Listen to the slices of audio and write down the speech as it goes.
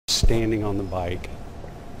standing on the bike,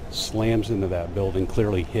 slams into that building,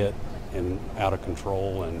 clearly hit and out of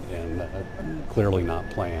control and clearly not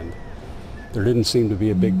planned. There didn't seem to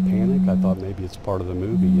be a big panic. I thought maybe it's part of the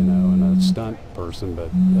movie, and a stunt person,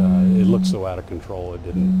 but it looked so out of control. It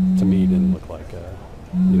didn't, to me, didn't look like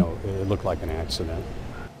it looked like an accident.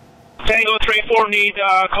 Tango 34, need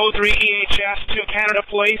code 3 EHS to Canada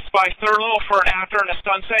Place by Thurlow for an actor in a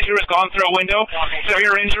stunt set who has gone through a window.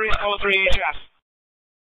 Severe injuries, code 3 EHS.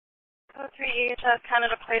 Code 3 EHS,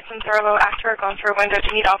 Canada Place in Thurlow, actor gone through a window. Do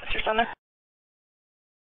you need officers on there?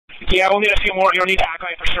 Yeah, we'll need a few more. You'll need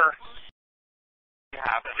ACI for sure.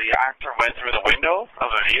 Happened? The actor went through the window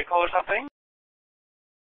of a vehicle or something?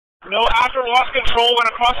 No, actor lost control, went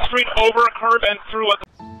across the street, over a curb, and through a...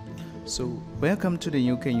 So, welcome to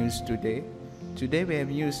the UK News Today. Today we have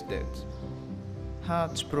news that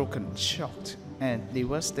heartbroken, shocked, and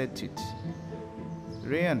devastated.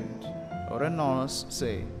 Ryan Reynolds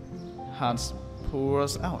say hearts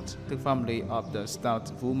pours out to family of the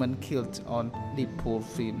stunt woman killed on Deadpool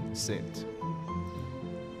film set.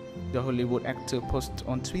 The Hollywood actor posted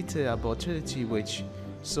on Twitter about tragedy which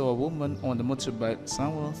saw a woman on the motorbike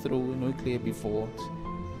soar through nuclear before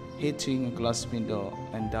hitting a glass window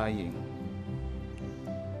and dying.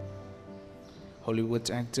 Hollywood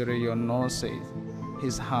actor Ryan Reynolds said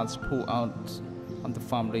his heart poured out on the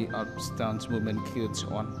family of stunt woman killed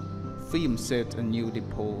on film set a new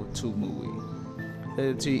Deadpool 2 movie.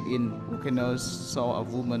 30 in Vancouver saw a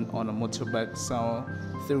woman on a motorbike soar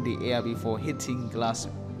through the air before hitting glass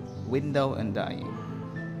window and dying.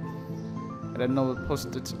 Reynolds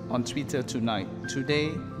posted on Twitter tonight,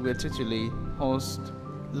 "Today we tragically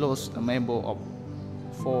lost a member of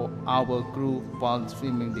our crew while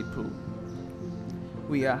filming Deadpool.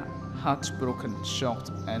 We are heartbroken,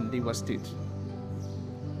 shocked, and devastated,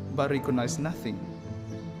 but recognize nothing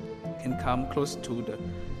can come close to the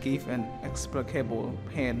grief and inexplicable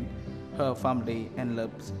pain her family and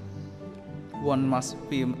loved one must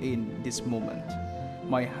feel in this moment.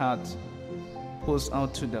 My heart pours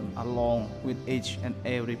out to them along with each and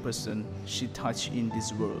every person she touched in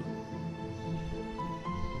this world."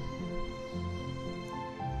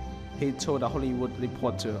 He told a Hollywood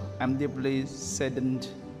reporter, "I'm deeply saddened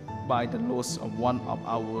by the loss of one of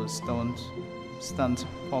our stunt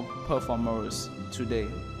performers today.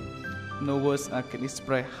 No words can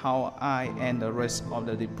express how I and the rest of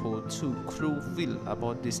the Deadpool 2 crew feel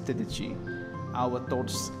about this tragedy. Our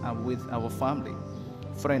thoughts are with our family,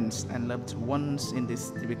 friends, and loved ones in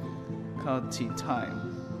this difficult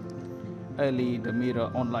time." Early, the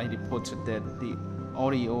Mirror Online reported that the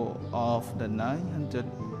audio of the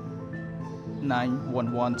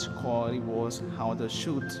 911 call reveals how the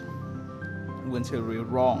shoot went terribly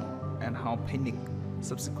wrong and how panic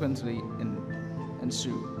subsequently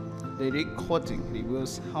ensued. The recording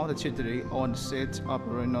reveals how the tragedy on the set of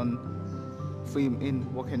Reynolds' film in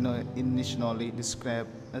Vancouver, initially described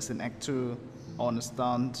as an actor on a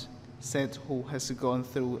stunt set who has gone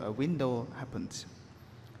through a window, happened.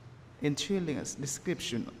 In chilling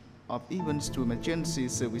description of events to emergency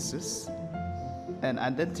services, an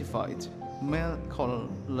identified male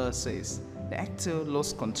caller says the actor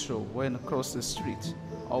lost control when across the street,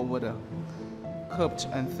 over the curb,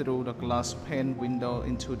 and through the glass pane window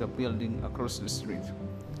into the building across the street.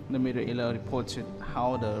 The Mirror reported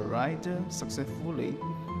how the rider successfully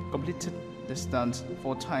completed the stunt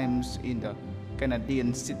 4 times in the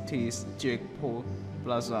Canadian city's Deadpool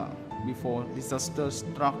Plaza before disaster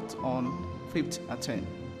struck on 5th attempt.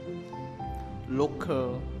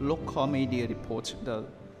 Local media report the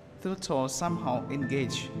Thurlow somehow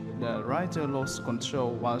engaged. The rider lost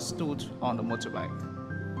control while stood on the motorbike.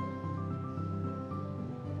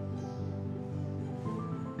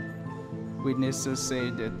 Witnesses say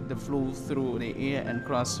that they flew through the air and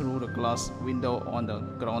crashed through the glass window on the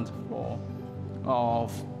ground floor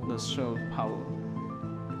of the show power.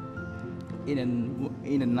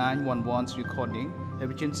 In a 911 recording,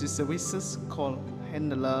 emergency services call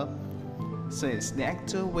handler says the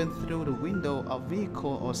actor went through the window of a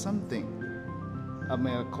vehicle or something. A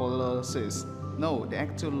male caller says, "No, the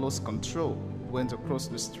actor lost control, went across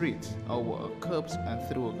the street, over a curb, and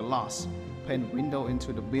through a glass pane window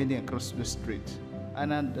into the building across the street."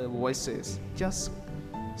 Another voice says, "Just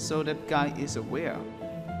so that guy is aware,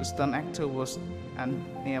 the stunt actor was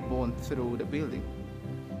airborne through the building."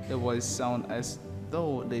 The voice sounds as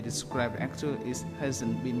though the described actor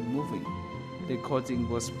hasn't been moving. The recording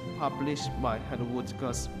was published by Hollywood's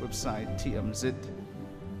website TMZ.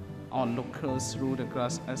 Onlookers through the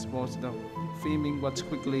glass as was the filming but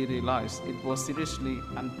quickly realized it was seriously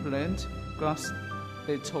unplanned crash,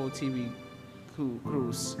 they told TV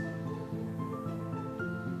crews.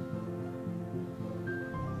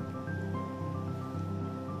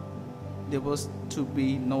 There was to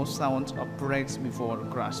be no sound of brakes before the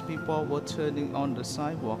crash. People were turning on the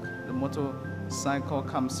sidewalk. The motorcycle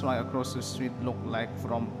comes right across the street, looked like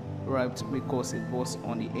from right because it was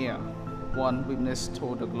on the air. One witness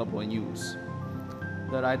told the Global News.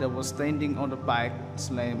 The rider was standing on the bike,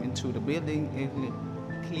 slammed into the building. It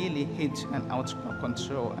clearly hit and out of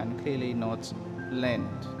control and clearly not land.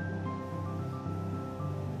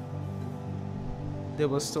 They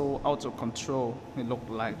were so out of control, it looked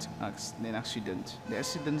like an accident. The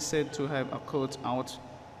accident said to have occurred at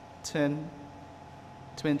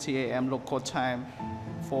 10:20 a.m. local time,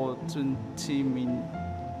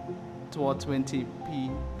 4:20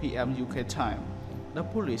 p.m. UK time. The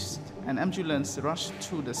police and ambulance rushed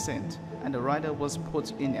to the scene, and the rider was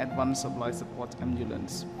put in advanced life support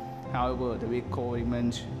ambulance. However, the vehicle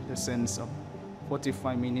remained the scene of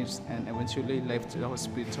 45 minutes and eventually left the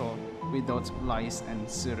hospital without lights and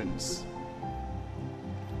sirens.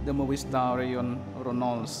 The movie star Ryan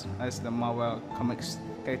Reynolds as the Marvel Comics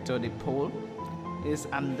character Deadpool is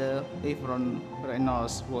under. If Ryan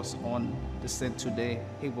Reynolds was on the set today,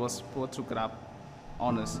 he was photographed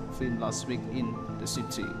on a film last week in the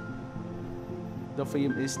city. The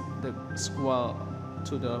film is the sequel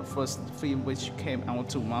to the first film, which came out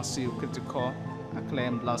to massive critical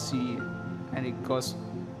acclaim last year, and it cost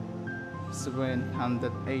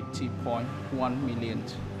 $780.1 million,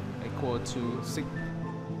 equal to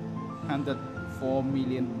 £604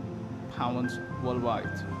 million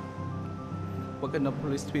worldwide. Vancouver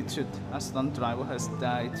police tweeted a stunt driver has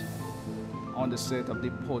died on the set of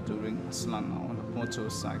Deadpool during a stunt on a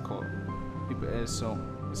motorcycle. People saw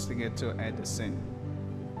investigator at the scene.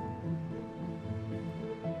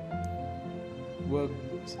 Work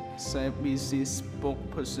CBC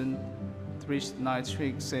spokesperson David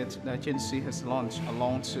Leitch said the agency has launched a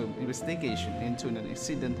long-term investigation into an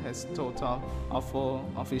accident, has total of 4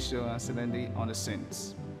 officials accidentally on the scene.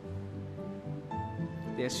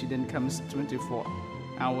 The accident comes 24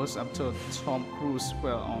 hours after Tom Cruise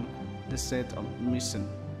fell on the set of Mission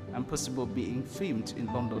Impossible being filmed in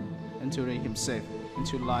London, injuring himself. In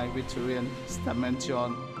July, veteran stuntman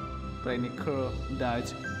John Breinicker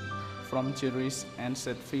died from injuries and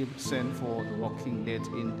set film sent for The Walking Dead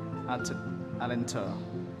in Atlanta.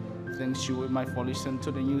 Thank you very much for listening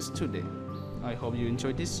to the news today. I hope you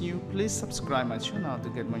enjoyed this news. Please subscribe my channel to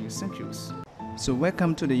get more news. Thank you. So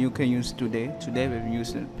welcome to the UK news today. Today we will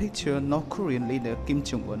use a picture. North Korean leader Kim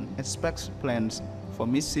Jong-un expects plans for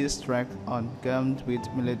missile strike on Guam with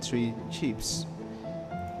military chiefs.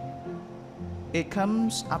 It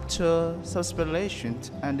comes after speculation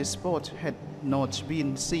and the sport had not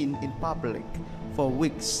been seen in public for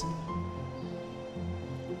weeks.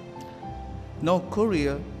 North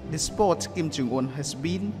Korea, the sport Kim Jong-un has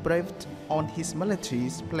been briefed on his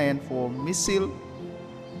military's plan for missile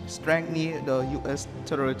strike near the U.S.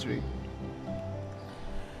 territory.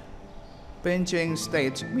 Beijing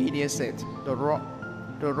state media said the raw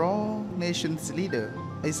nation's leader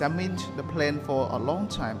examined the plan for a long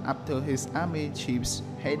time after his army chiefs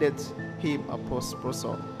handed him a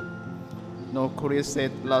proposal. North Korea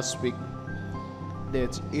said last week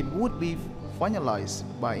that it would be finalized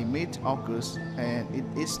by mid-August, and it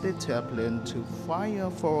is detailed plan to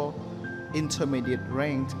fire 4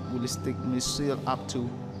 intermediate-range ballistic missiles up to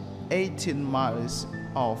 18 miles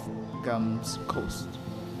off Guam's coast.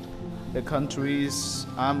 The country's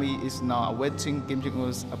army is now awaiting Kim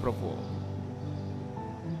Jong-un's approval.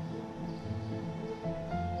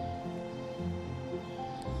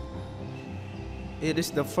 It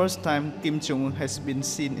is the first time Kim Jong-un has been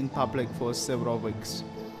seen in public for several weeks.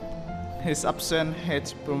 His absence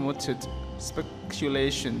had promoted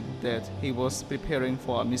speculation that he was preparing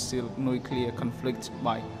for a missile nuclear conflict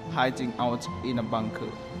by hiding out in a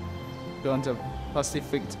bunker beyond the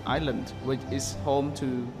Pacific Island, which is home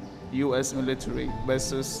to U.S. military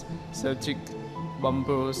bases, strategic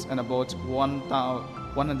bombers, and about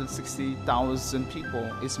 160,000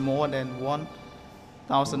 people. Is more than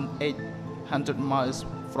 1,800 miles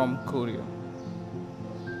from Korea.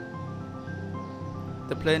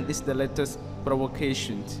 The plan is the latest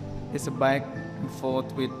provocation. It's a back and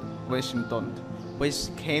forth with Washington, which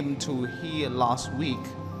came to here last week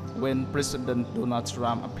when President Donald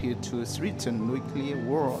Trump appeared to threaten nuclear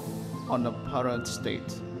war on a parent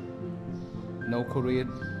state. North Korea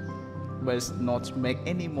must not make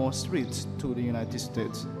any more threats to the United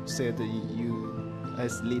States, said the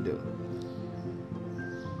U.S. leader.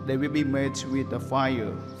 They will be met with a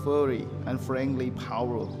fire, fury, and friendly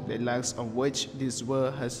power, the likes of which this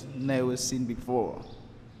world has never seen before.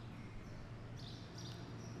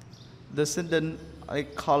 The sudden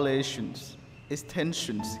escalations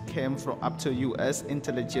extensions came from after U.S.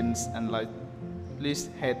 intelligence and Leitch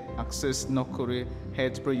had access North Korea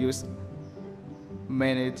had produced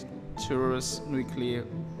miniaturous nuclear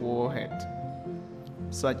warhead.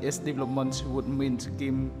 Such a development would mean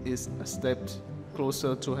Kim is a step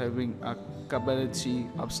closer to having a capability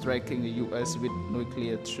of striking the U.S. with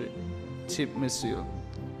nuclear tip missile.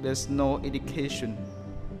 There's no indication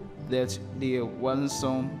that the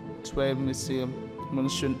 1-12 missile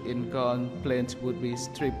mentioned in gun plant would be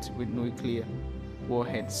stripped with nuclear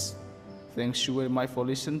warheads. Thanks you very much for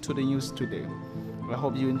listening to the news today. I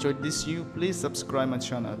hope you enjoyed this. Please subscribe my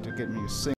channel to get me